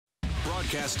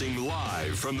Broadcasting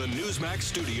live from the Newsmax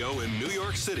studio in New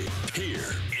York City,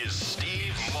 here is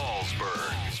Steve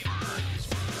Malzberg.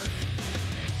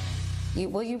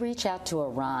 Will you reach out to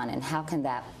Iran, and how can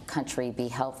that country be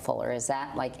helpful, or is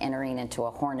that like entering into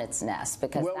a hornet's nest?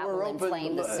 Because that will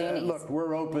inflame the Sunnis. Look,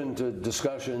 we're open to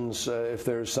discussions if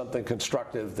there's something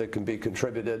constructive that can be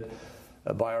contributed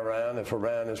by Iran. If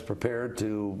Iran is prepared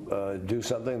to do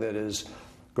something that is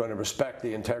going to respect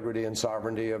the integrity and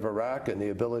sovereignty of Iraq and the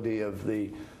ability of the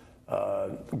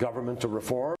government to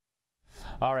reform.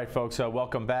 All right, folks,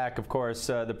 welcome back. Of course,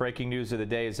 the breaking news of the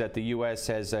day is that the U.S.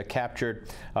 has captured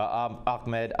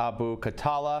Ahmed Abu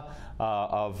Khatallah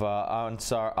of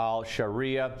Ansar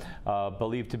al-Sharia,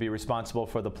 believed to be responsible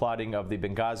for the plotting of the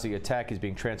Benghazi attack. He's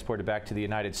being transported back to the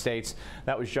United States.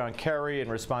 That was John Kerry in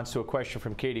response to a question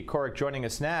from Katie Couric. Joining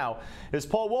us now is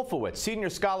Paul Wolfowitz, senior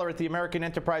scholar at the American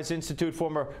Enterprise Institute,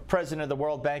 former president of the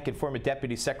World Bank, and former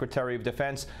deputy secretary of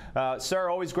defense. Sir,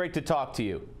 always great to talk to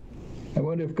you. I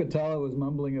wonder if Khatallah was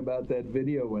mumbling about that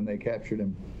video when they captured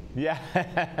him. Yeah,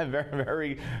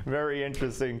 very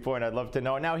interesting point. I'd love to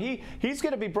know. Now, he's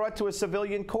going to be brought to a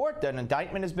civilian court. An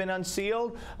indictment has been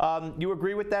unsealed. You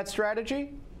agree with that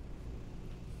strategy?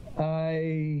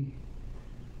 In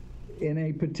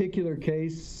a particular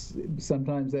case,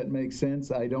 sometimes that makes sense.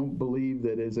 I don't believe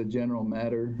that as a general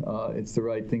matter it's the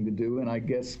right thing to do. And I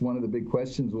guess one of the big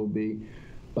questions will be,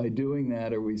 by doing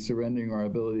that, are we surrendering our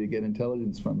ability to get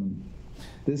intelligence from him?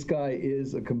 This guy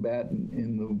is a combatant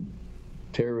in the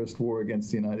terrorist war against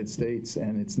the United States,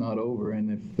 and it's not over. And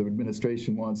if the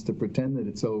administration wants to pretend that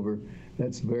it's over,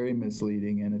 that's very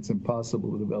misleading, and it's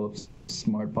impossible to develop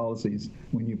smart policies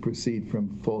when you proceed from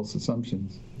false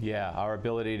assumptions. Yeah, our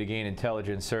ability to gain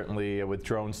intelligence, certainly with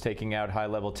drones taking out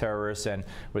high-level terrorists and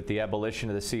with the abolition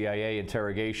of the CIA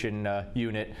interrogation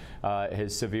unit,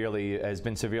 has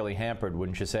been severely hampered,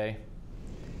 wouldn't you say?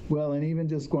 Well, and even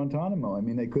just Guantanamo. I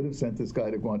mean, they could have sent this guy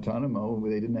to Guantanamo.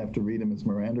 They didn't have to read him his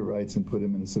Miranda rights and put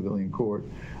him in a civilian court.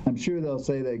 I'm sure they'll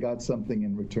say they got something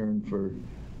in return for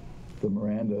the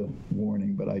Miranda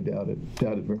warning, but I doubt it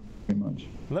very much.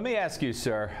 Let me ask you,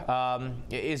 sir,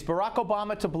 is Barack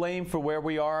Obama to blame for where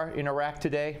we are in Iraq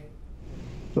today?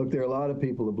 Look, there are a lot of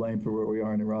people to blame for where we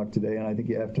are in Iraq today, and I think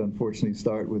you have to unfortunately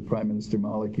start with Prime Minister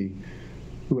Maliki,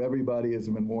 who everybody has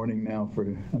been warning now for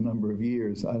a number of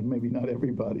years. Maybe not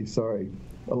everybody, sorry.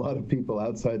 A lot of people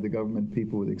outside the government,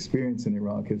 people with experience in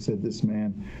Iraq, have said this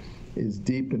man is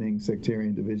deepening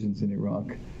sectarian divisions in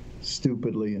Iraq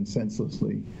stupidly and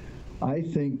senselessly. I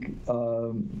think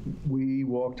we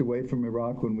walked away from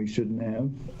Iraq when we shouldn't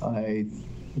have. I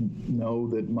know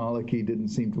that Maliki didn't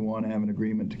seem to want to have an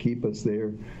agreement to keep us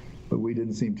there, but we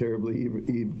didn't seem terribly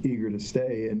eager to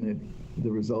stay, and the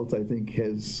result, I think,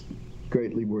 has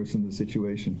greatly worsened the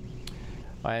situation.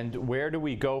 And where do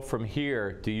we go from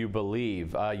here, do you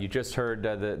believe? You just heard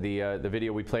the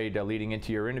video we played leading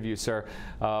into your interview, sir,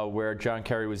 where John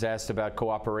Kerry was asked about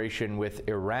cooperation with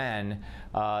Iran.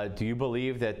 Do you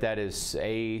believe that that is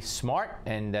A, smart,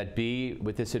 and that B,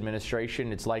 with this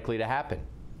administration, it's likely to happen?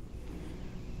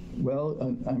 Well,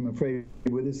 I'm afraid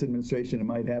with this administration, it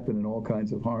might happen in all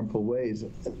kinds of harmful ways.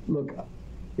 Look,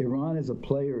 Iran is a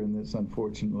player in this,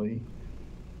 unfortunately.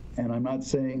 And I'm not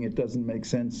saying it doesn't make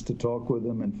sense to talk with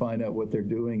them and find out what they're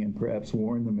doing and perhaps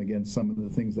warn them against some of the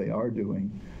things they are doing.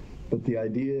 But the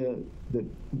idea that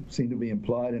seemed to be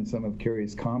implied in some of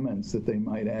Kerry's comments that they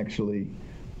might actually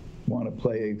want to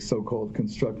play a so-called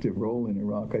constructive role in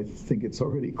Iraq, I think it's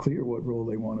already clear what role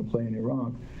they want to play in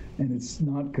Iraq, and it's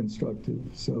not constructive.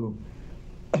 So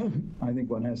I think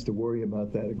one has to worry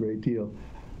about that a great deal.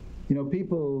 You know,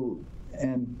 people,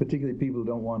 and particularly people who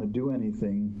don't want to do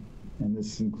anything, and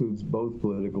this includes both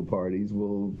political parties,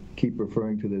 will keep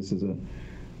referring to this as a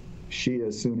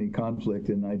Shia-Sunni conflict,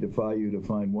 and I defy you to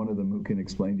find one of them who can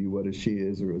explain to you what a Shia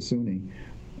is or a Sunni.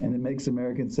 And it makes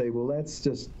Americans say, well, that's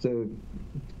just,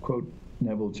 quote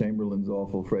Neville Chamberlain's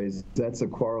awful phrase, that's a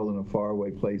quarrel in a faraway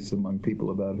place among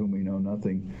people about whom we know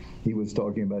nothing. He was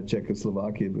talking about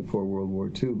Czechoslovakia before World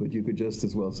War II, but you could just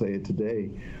as well say it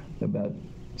today about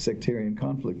sectarian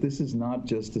conflict. This is not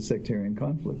just a sectarian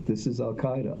conflict. This is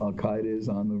Al-Qaeda. Al-Qaeda is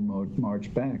on the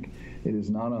march back. It is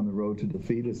not on the road to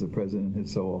defeat, as the president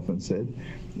has so often said.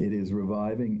 It is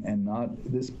reviving, and not,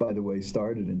 this, by the way,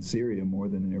 started in Syria more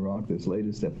than in Iraq, this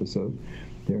latest episode.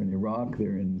 They're in Iraq,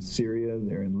 they're in Syria,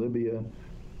 they're in Libya,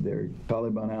 they're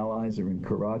Taliban allies, they're in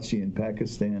Karachi in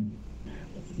Pakistan.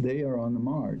 They are on the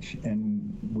march,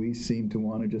 and we we seem to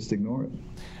want to just ignore it.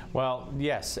 Well,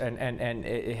 yes, and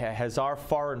has our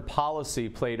foreign policy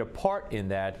played a part in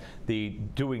that, the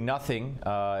doing nothing,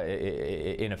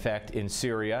 in effect, in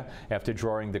Syria after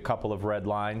drawing the couple of red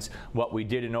lines, what we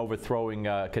did in overthrowing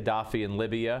Gaddafi in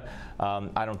Libya?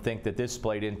 I don't think that this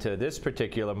played into this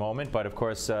particular moment, but of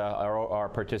course our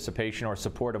participation or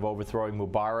support of overthrowing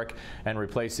Mubarak and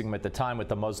replacing him at the time with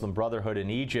the Muslim Brotherhood in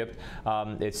Egypt,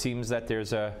 it seems that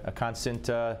there's a constant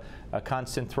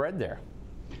thread there.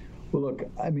 Well, look,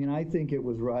 I mean, I think it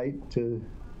was right to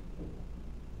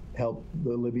help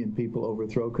the Libyan people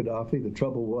overthrow Gaddafi. The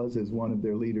trouble was, as one of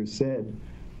their leaders said,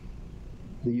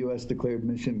 the U.S. declared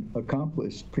mission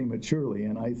accomplished prematurely,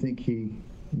 and I think he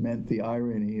meant the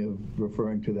irony of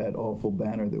referring to that awful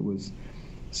banner that was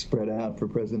spread out for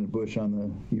President Bush on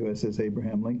the USS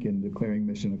Abraham Lincoln, declaring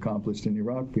mission accomplished in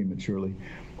Iraq prematurely.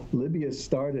 Libya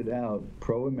started out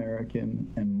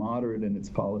pro-American and moderate in its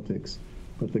politics.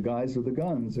 But the guys with the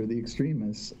guns are the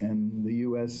extremists, and the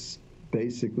U.S.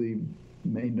 basically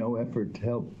made no effort to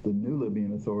help the new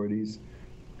Libyan authorities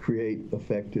create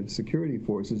effective security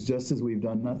forces, just as we've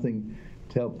done nothing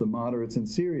to help the moderates in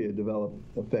Syria develop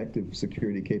effective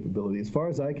security capability. As far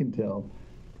as I can tell,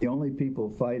 the only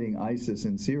people fighting ISIS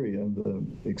in Syria, the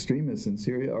extremists in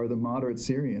Syria, are the moderate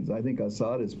Syrians. I think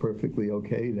Assad is perfectly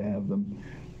okay to have them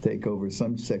take over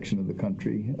some section of the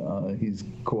country. He's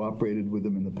cooperated with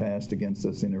them in the past against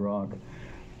us in Iraq.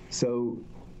 So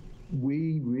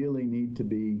we really need to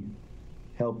be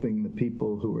helping the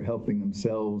people who are helping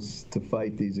themselves to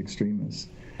fight these extremists.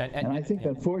 And I think,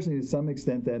 unfortunately, to some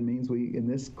extent, that means in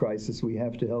this crisis, we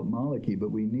have to help Maliki,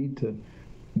 but we need to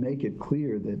make it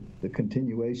clear that the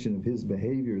continuation of his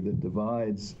behavior that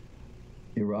divides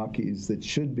Iraqis that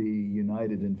should be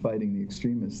united in fighting the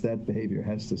extremists, that behavior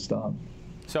has to stop.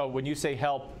 So when you say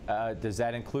help, does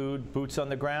that include boots on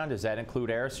the ground? Does that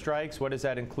include airstrikes? What does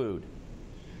that include?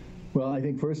 Well, I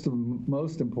think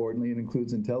most importantly, it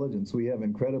includes intelligence. We have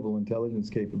incredible intelligence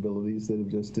capabilities that have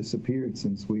just disappeared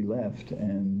since we left.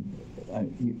 And I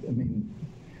mean,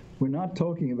 we're not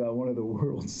talking about one of the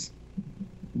world's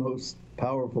most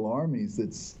powerful armies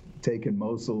that's taken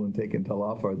Mosul and taken Tal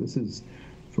Afar. This is,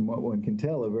 from what one can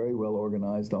tell, a very well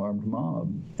organized armed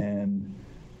mob. And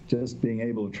just being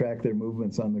able to track their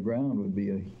movements on the ground would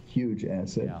be a huge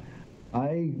asset. Yeah.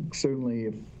 I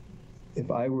certainly, if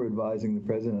I were advising the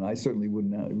president, I certainly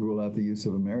wouldn't rule out the use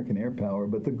of American air power,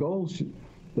 but the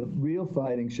real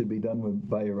fighting should be done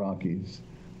by Iraqis.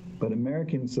 But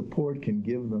American support can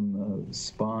give them the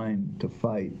spine to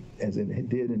fight, as it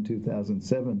did in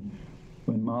 2007,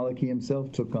 when Maliki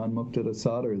himself took on Muqtada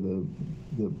Sadr,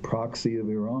 the proxy of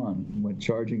Iran, went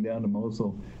charging down to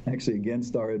Mosul, actually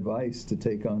against our advice to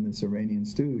take on this Iranian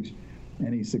stooge.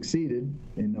 And he succeeded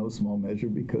in no small measure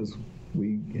because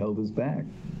we held his back.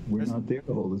 We're not there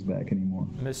to hold his back anymore.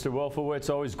 Mr.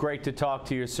 Wolfowitz, always great to talk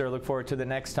to you, sir. Look forward to the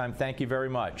next time. Thank you very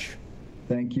much.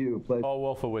 Thank you. Paul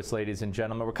Wolfowitz, ladies and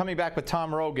gentlemen. We're coming back with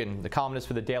Tom Rogan, the columnist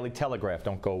for the Daily Telegraph.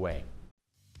 Don't go away.